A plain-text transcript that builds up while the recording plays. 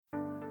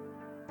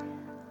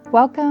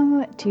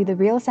Welcome to the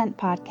Real Ascent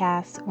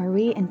podcast, where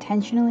we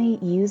intentionally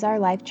use our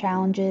life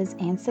challenges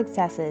and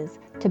successes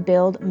to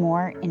build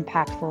more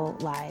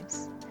impactful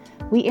lives.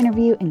 We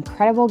interview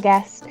incredible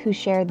guests who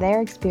share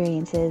their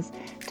experiences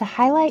to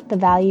highlight the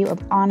value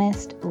of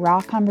honest,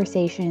 raw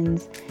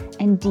conversations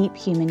and deep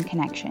human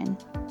connection.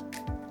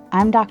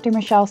 I'm Dr.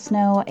 Michelle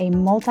Snow, a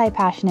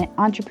multi-passionate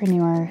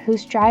entrepreneur who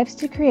strives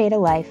to create a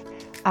life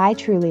I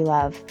truly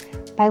love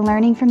by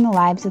learning from the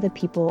lives of the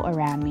people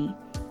around me.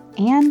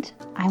 And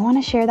I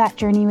want to share that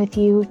journey with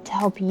you to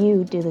help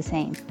you do the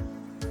same.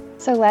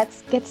 So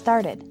let's get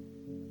started.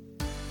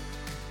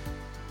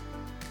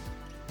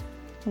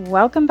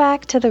 Welcome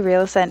back to the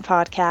Real Ascent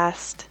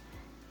podcast.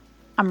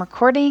 I'm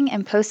recording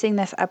and posting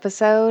this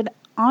episode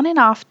on an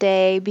off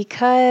day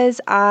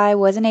because I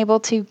wasn't able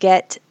to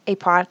get a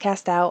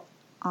podcast out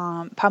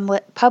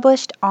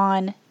published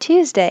on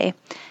Tuesday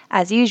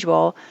as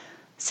usual.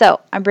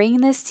 So I'm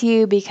bringing this to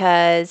you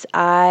because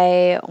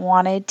I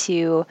wanted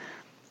to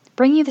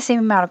bring you the same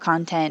amount of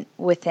content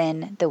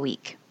within the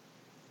week.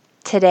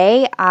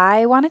 Today,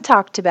 I want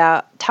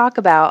to talk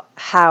about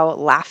how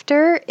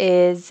laughter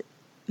is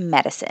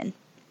medicine.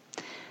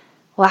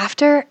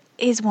 Laughter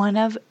is one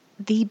of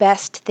the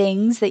best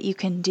things that you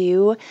can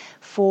do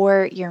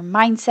for your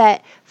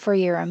mindset, for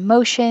your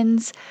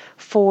emotions,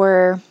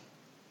 for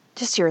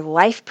just your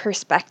life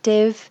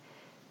perspective.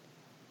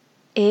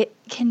 It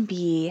can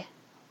be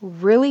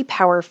really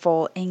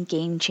powerful and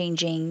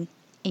game-changing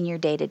in your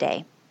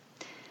day-to-day.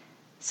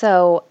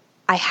 So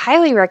I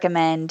highly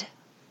recommend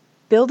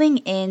building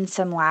in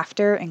some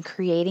laughter and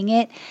creating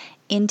it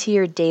into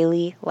your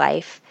daily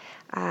life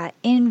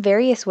in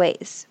various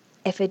ways.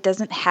 If it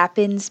doesn't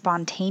happen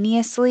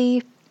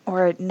spontaneously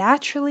or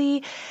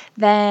naturally,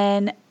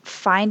 then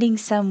finding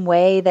some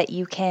way that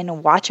you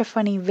can watch a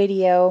funny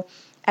video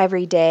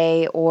every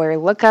day or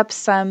look up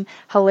some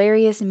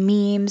hilarious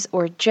memes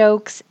or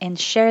jokes and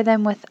share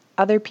them with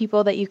other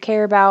people that you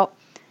care about.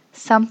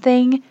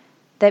 Something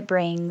that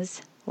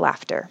brings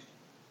laughter.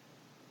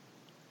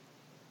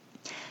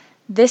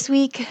 This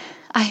week,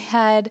 I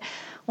had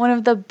one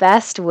of the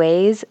best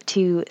ways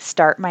to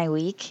start my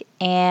week,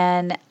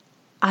 and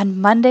on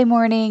Monday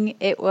morning,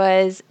 it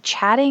was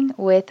chatting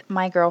with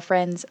my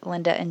girlfriends,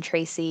 Linda and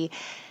Tracy,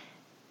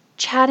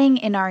 chatting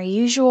in our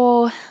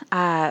usual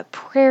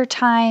prayer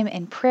time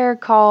and prayer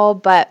call,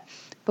 but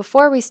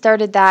before we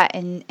started that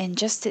and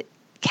just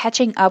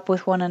catching up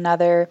with one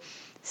another,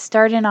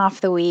 starting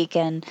off the week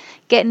and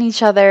getting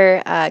each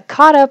other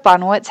caught up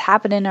on what's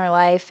happened in our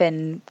life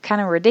and kind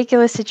of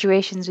ridiculous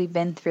situations we've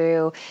been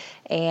through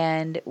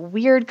and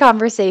weird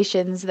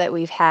conversations that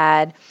we've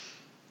had.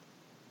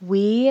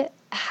 We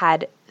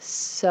had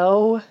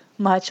so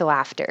much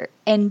laughter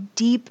and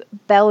deep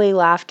belly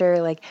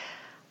laughter. Like,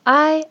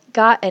 I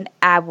got an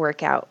ab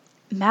workout.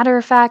 Matter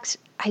of fact,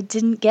 I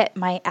didn't get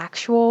my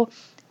actual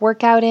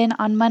workout in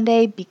on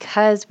Monday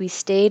because we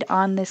stayed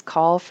on this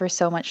call for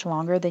so much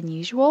longer than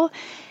usual.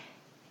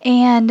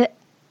 And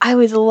I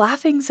was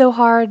laughing so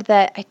hard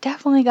that I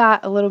definitely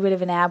got a little bit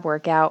of an ab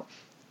workout.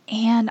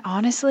 And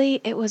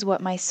honestly, it was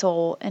what my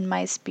soul and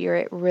my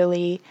spirit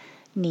really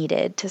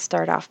needed to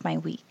start off my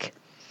week.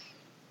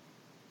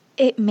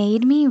 It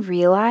made me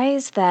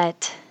realize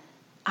that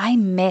I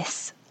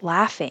miss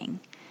laughing.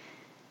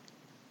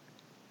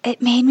 It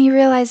made me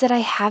realize that I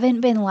haven't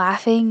been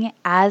laughing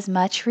as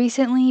much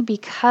recently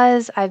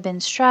because I've been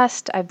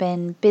stressed, I've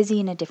been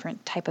busy in a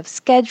different type of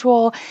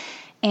schedule,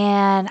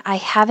 and I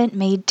haven't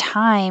made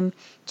time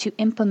to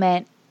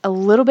implement a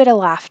little bit of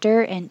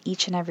laughter in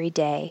each and every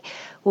day,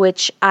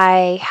 which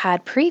I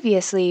had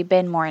previously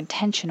been more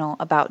intentional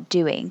about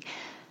doing.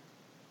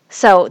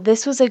 So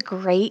this was a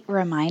great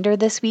reminder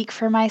this week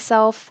for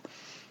myself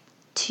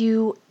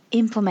to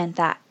implement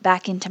that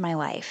back into my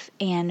life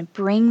and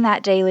bring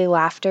that daily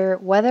laughter,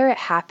 whether it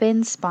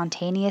happens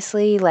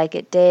spontaneously like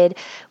it did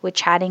with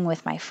chatting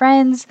with my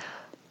friends,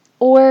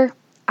 or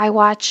I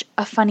watch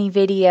a funny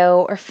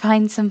video or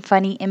find some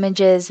funny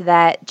images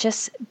that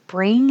just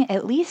bring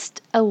at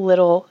least a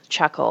little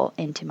chuckle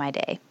into my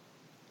day.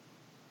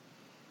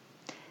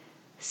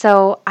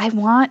 So I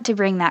want to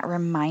bring that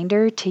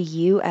reminder to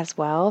you as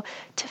well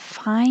to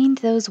find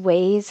those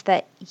ways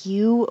that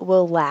you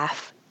will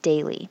laugh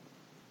daily.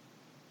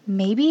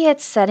 Maybe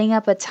it's setting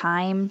up a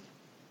time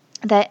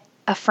that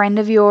a friend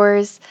of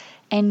yours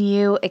and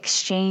you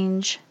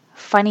exchange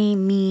funny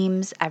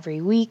memes every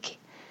week,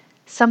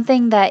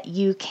 something that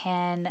you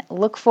can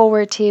look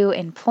forward to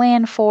and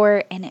plan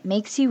for, and it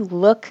makes you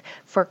look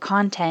for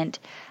content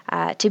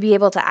to be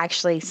able to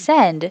actually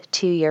send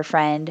to your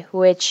friend,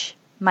 which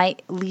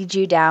might lead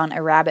you down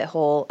a rabbit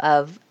hole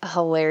of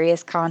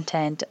hilarious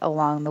content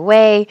along the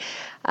way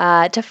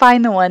to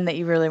find the one that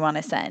you really want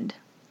to send.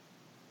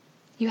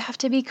 You have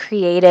to be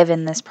creative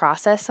in this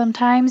process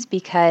sometimes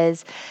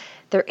because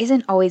there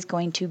isn't always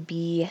going to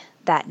be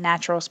that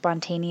natural,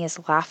 spontaneous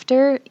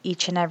laughter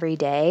each and every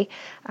day.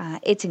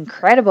 It's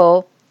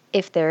incredible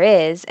if there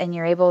is, and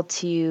you're able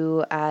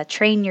to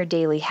train your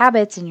daily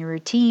habits and your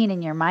routine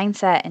and your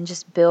mindset and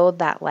just build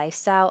that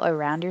lifestyle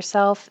around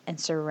yourself and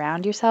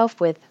surround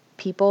yourself with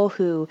people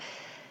who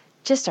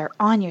just are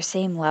on your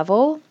same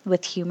level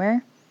with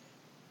humor,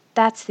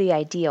 that's the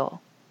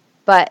ideal.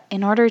 But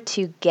in order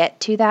to get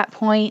to that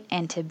point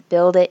and to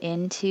build it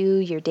into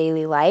your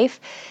daily life,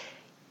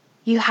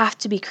 you have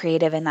to be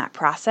creative in that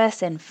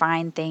process and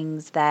find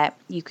things that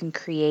you can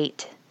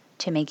create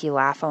to make you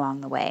laugh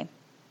along the way.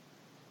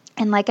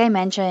 And like I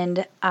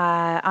mentioned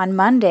on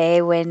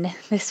Monday, when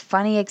this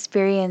funny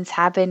experience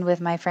happened with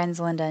my friends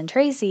Linda and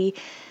Tracy,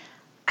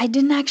 I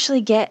didn't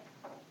actually get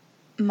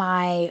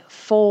my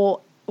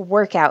full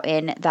workout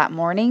in that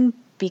morning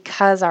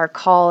because our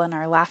call and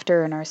our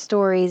laughter and our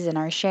stories and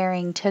our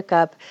sharing took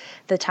up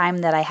the time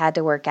that I had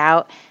to work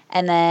out.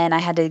 And then I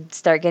had to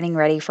start getting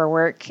ready for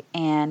work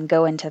and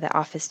go into the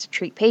office to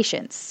treat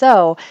patients.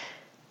 So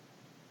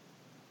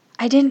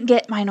I didn't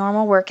get my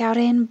normal workout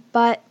in,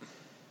 but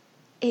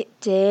it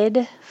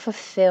did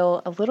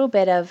fulfill a little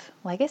bit of,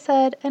 like I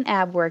said, an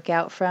ab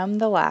workout from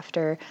the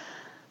laughter.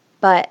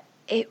 But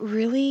it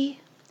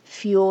really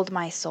fueled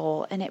my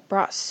soul, and it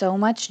brought so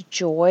much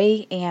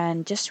joy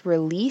and just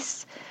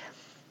release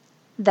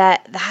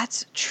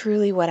that's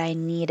truly what I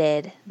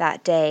needed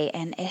that day.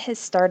 And it has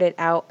started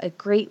out a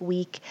great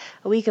week,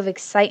 a week of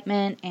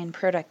excitement and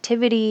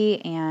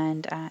productivity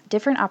and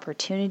different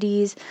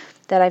opportunities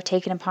that I've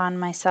taken upon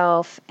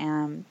myself,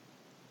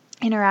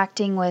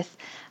 interacting with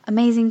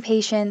amazing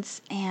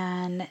patients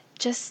and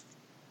just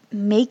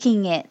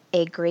making it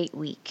a great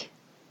week.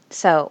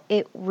 So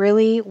it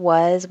really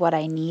was what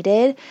I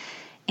needed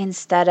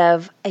instead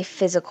of a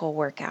physical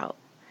workout.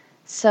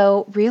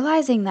 So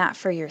realizing that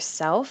for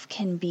yourself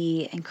can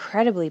be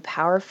incredibly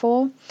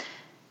powerful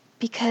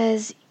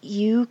because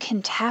you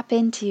can tap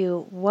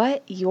into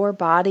what your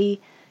body,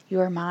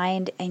 your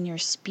mind, and your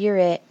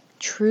spirit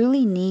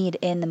truly need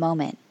in the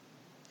moment.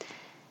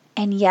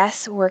 And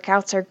yes,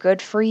 workouts are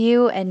good for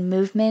you, and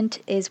movement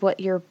is what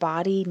your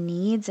body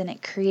needs, and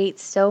it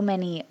creates so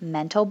many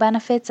mental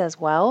benefits as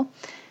well.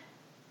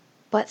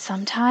 But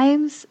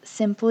sometimes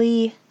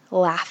simply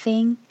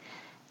laughing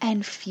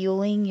and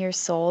fueling your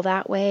soul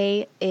that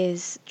way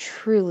is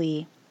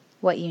truly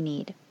what you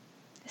need.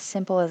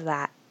 Simple as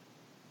that.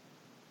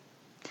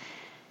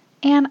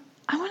 And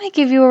I want to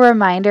give you a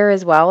reminder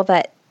as well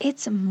that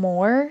it's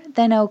more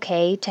than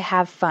okay to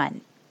have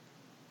fun,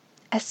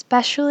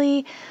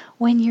 especially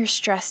when you're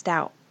stressed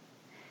out.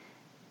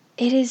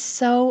 It is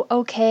so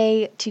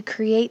okay to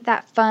create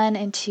that fun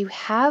and to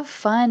have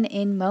fun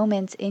in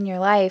moments in your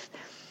life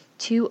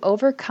to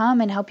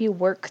overcome and help you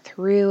work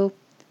through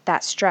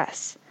that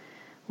stress.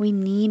 We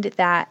need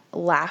that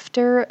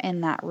laughter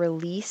and that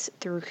release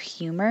through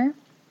humor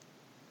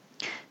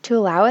to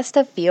allow us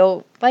to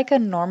feel like a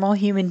normal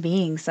human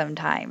being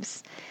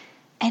sometimes.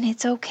 And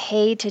it's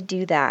okay to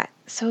do that.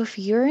 So if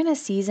you're in a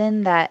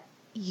season that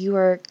you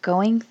are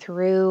going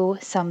through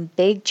some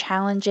big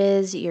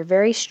challenges, you're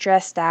very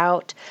stressed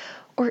out,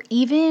 or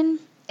even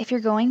if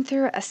you're going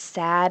through a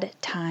sad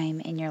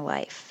time in your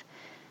life,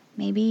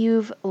 maybe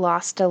you've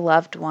lost a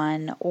loved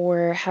one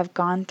or have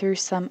gone through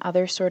some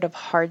other sort of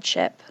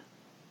hardship,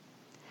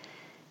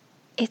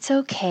 it's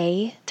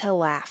okay to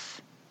laugh.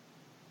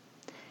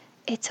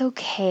 It's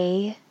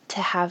okay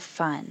to have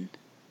fun.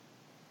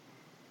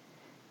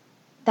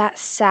 That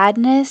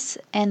sadness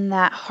and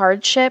that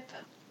hardship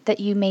that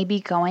you may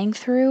be going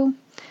through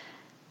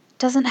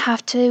doesn't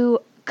have to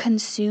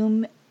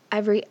consume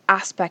every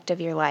aspect of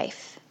your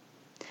life.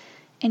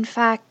 In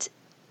fact,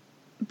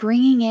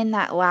 bringing in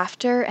that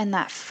laughter and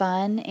that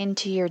fun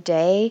into your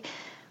day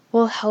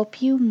will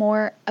help you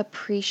more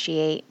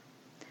appreciate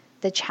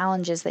the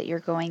challenges that you're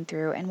going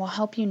through and will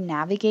help you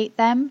navigate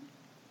them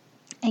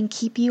and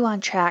keep you on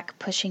track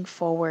pushing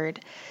forward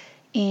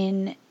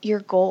in your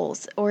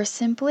goals, or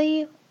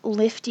simply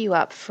lift you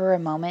up for a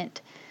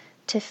moment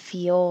to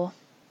feel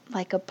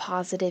like a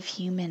positive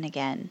human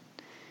again.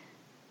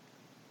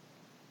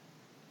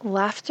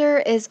 Laughter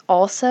is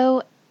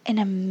also an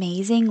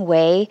amazing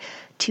way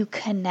to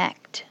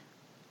connect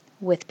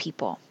with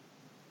people,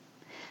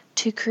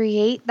 to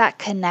create that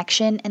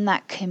connection and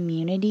that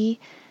community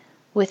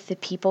with the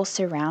people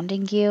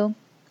surrounding you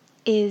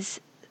is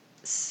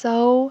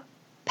so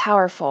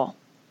powerful.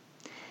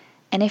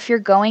 And if you're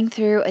going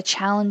through a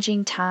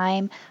challenging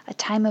time, a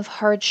time of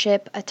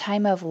hardship, a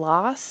time of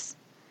loss,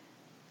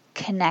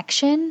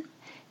 connection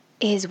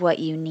is what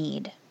you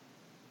need.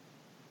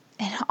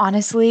 And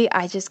honestly,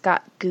 I just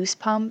got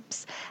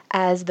goosebumps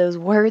as those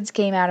words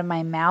came out of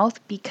my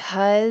mouth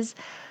because,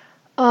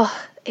 it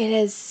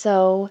is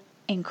so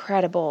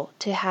incredible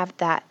to have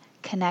that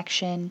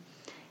connection,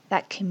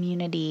 that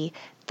community,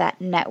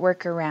 that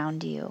network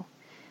around you.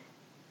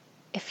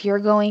 If you're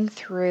going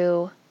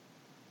through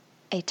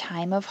a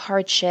time of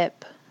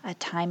hardship, a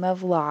time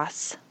of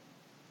loss,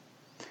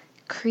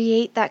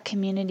 create that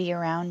community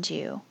around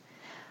you.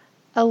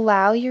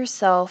 Allow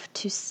yourself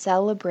to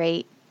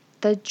celebrate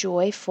the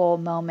joyful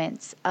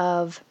moments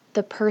of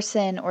the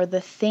person or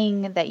the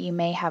thing that you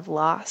may have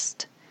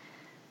lost.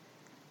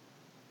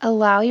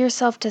 Allow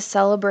yourself to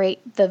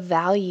celebrate the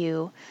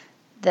value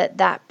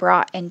that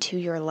brought into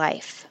your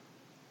life.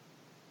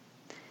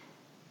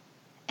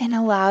 And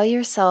allow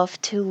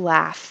yourself to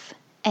laugh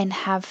and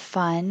have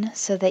fun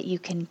so that you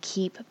can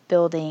keep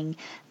building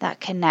that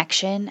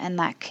connection and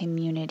that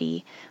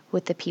community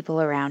with the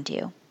people around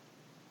you.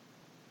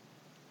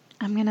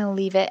 I'm going to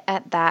leave it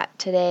at that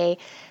today.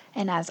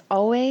 And as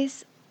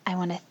always, I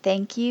want to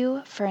thank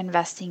you for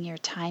investing your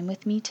time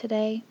with me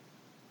today,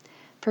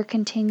 for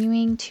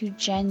continuing to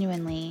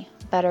genuinely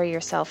better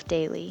yourself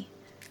daily.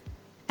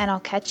 And I'll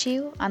catch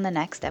you on the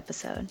next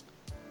episode.